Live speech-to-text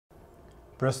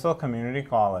Bristol Community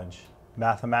College,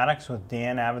 Mathematics with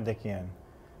Dan Avedikian,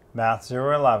 Math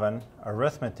 011,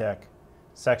 Arithmetic,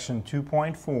 Section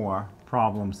 2.4,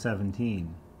 Problem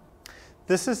 17.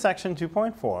 This is Section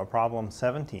 2.4, Problem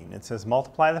 17. It says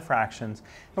multiply the fractions,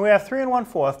 and we have 3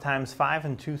 1/4 times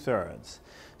 5 2/3.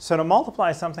 So to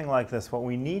multiply something like this, what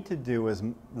we need to do is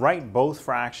write both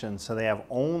fractions so they have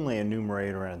only a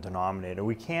numerator and a denominator.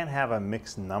 We can't have a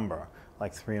mixed number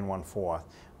like 3 1/4.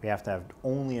 We have to have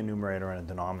only a numerator and a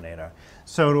denominator.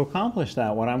 So to accomplish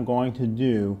that, what I'm going to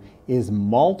do is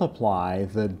multiply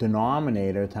the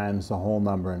denominator times the whole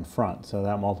number in front. So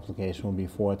that multiplication will be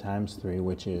 4 times 3,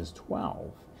 which is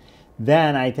 12.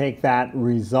 Then I take that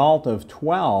result of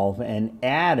 12 and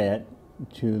add it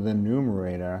to the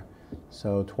numerator.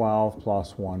 So 12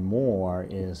 plus 1 more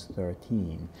is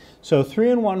 13. So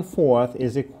 3 1/4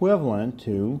 is equivalent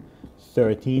to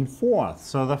 13/4.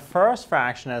 So the first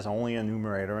fraction has only a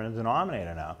numerator and a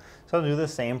denominator now. So I'll do the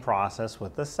same process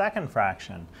with the second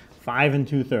fraction. 5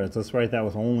 2/3. Let's write that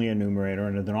with only a numerator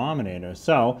and a denominator.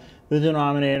 So the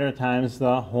denominator times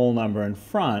the whole number in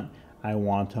front, I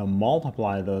want to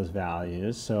multiply those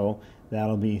values. So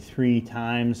that'll be 3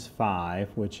 times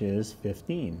 5, which is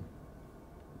 15.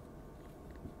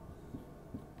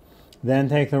 Then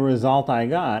take the result I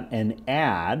got and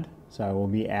add. So I will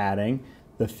be adding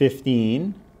the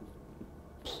 15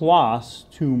 plus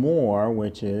 2 more,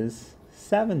 which is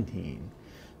 17.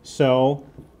 So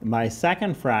my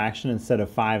second fraction, instead of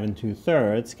 5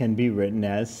 2/3, can be written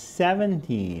as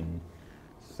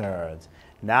 17/3.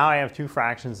 Now I have two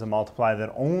fractions to multiply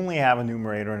that only have a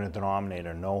numerator and a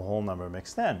denominator, no whole number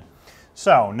mixed in.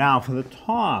 So now for the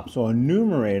tops, or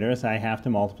numerators, I have to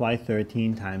multiply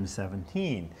 13 times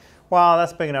 17. Well,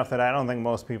 that's big enough that I don't think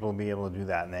most people will be able to do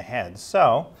that in their heads.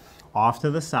 So off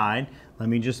to the side, let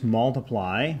me just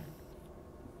multiply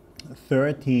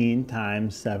 13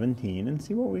 times 17 and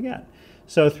see what we get.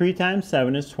 So 3 times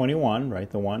 7 is 21,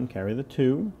 write the 1, carry the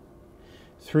 2.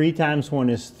 3 times 1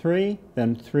 is 3,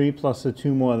 then 3 plus the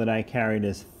 2 more that I carried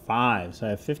is 5, so I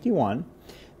have 51.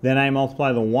 Then I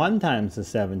multiply the 1 times the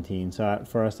 17, so at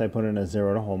first I put in a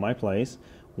 0 to hold my place.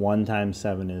 1 times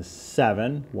 7 is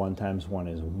 7, 1 times 1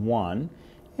 is 1.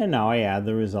 And now I add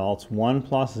the results. 1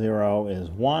 plus 0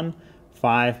 is 1,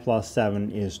 5 plus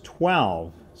 7 is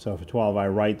 12. So for 12 I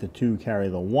write the 2, carry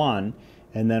the 1,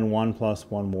 and then 1 plus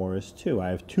 1 more is 2. I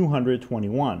have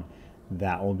 221.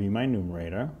 That will be my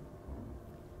numerator.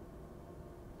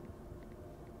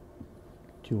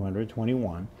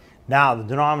 221. Now the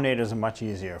denominators are much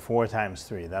easier. 4 times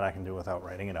 3, that I can do without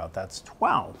writing it out. That's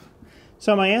 12.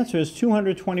 So my answer is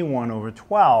 221 over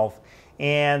 12.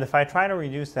 And if I try to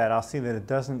reduce that, I'll see that it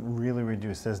doesn't really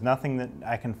reduce. There's nothing that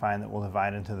I can find that will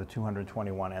divide into the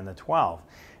 221 and the 12.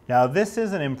 Now this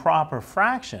is an improper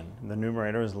fraction. The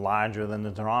numerator is larger than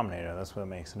the denominator. That's what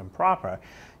makes it improper.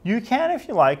 You can, if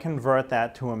you like, convert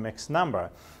that to a mixed number.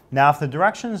 Now if the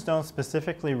directions don't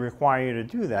specifically require you to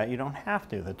do that, you don't have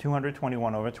to. The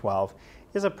 221 over 12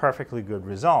 is a perfectly good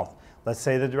result. Let's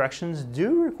say the directions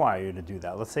do require you to do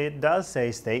that. Let's say it does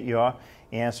say state your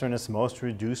answer in its most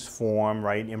reduced form,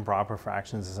 write improper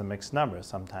fractions as a mixed number.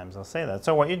 Sometimes they'll say that.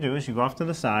 So what you do is you go off to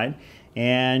the side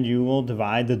and you will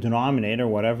divide the denominator,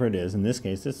 whatever it is, in this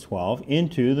case it's 12,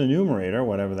 into the numerator,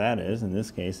 whatever that is, in this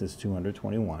case it's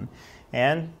 221,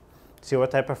 and see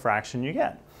what type of fraction you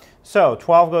get. So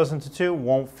 12 goes into 2,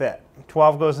 won't fit.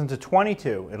 12 goes into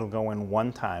 22, it'll go in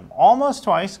one time. Almost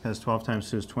twice, because 12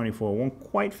 times 2 is 24, won't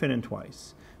quite fit in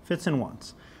twice. Fits in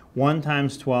once. 1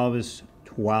 times 12 is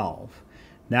 12.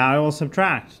 Now I will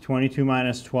subtract. 22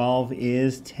 minus 12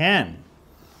 is 10.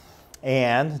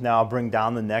 And now I'll bring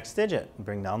down the next digit.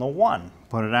 Bring down the 1.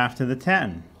 Put it after the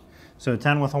 10. So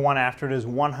 10 with a 1 after it is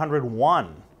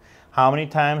 101. How many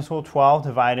times will 12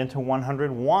 divide into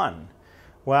 101?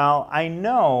 Well, I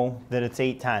know that it's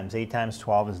 8 times. 8 times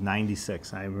 12 is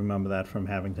 96. I remember that from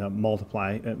having to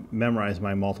memorize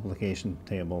my multiplication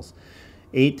tables.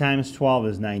 8 times 12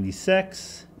 is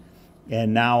 96.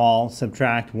 And now I'll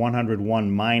subtract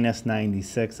 101 minus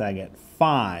 96. I get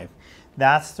 5.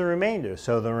 That's the remainder.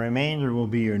 So the remainder will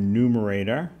be your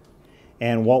numerator.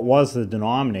 And what was the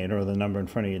denominator, or the number in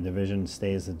front of your division,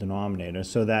 stays the denominator.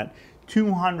 So that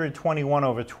 221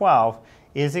 over 12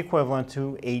 is equivalent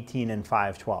to 18 and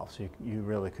 5/12. So you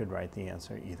really could write the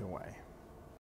answer either way.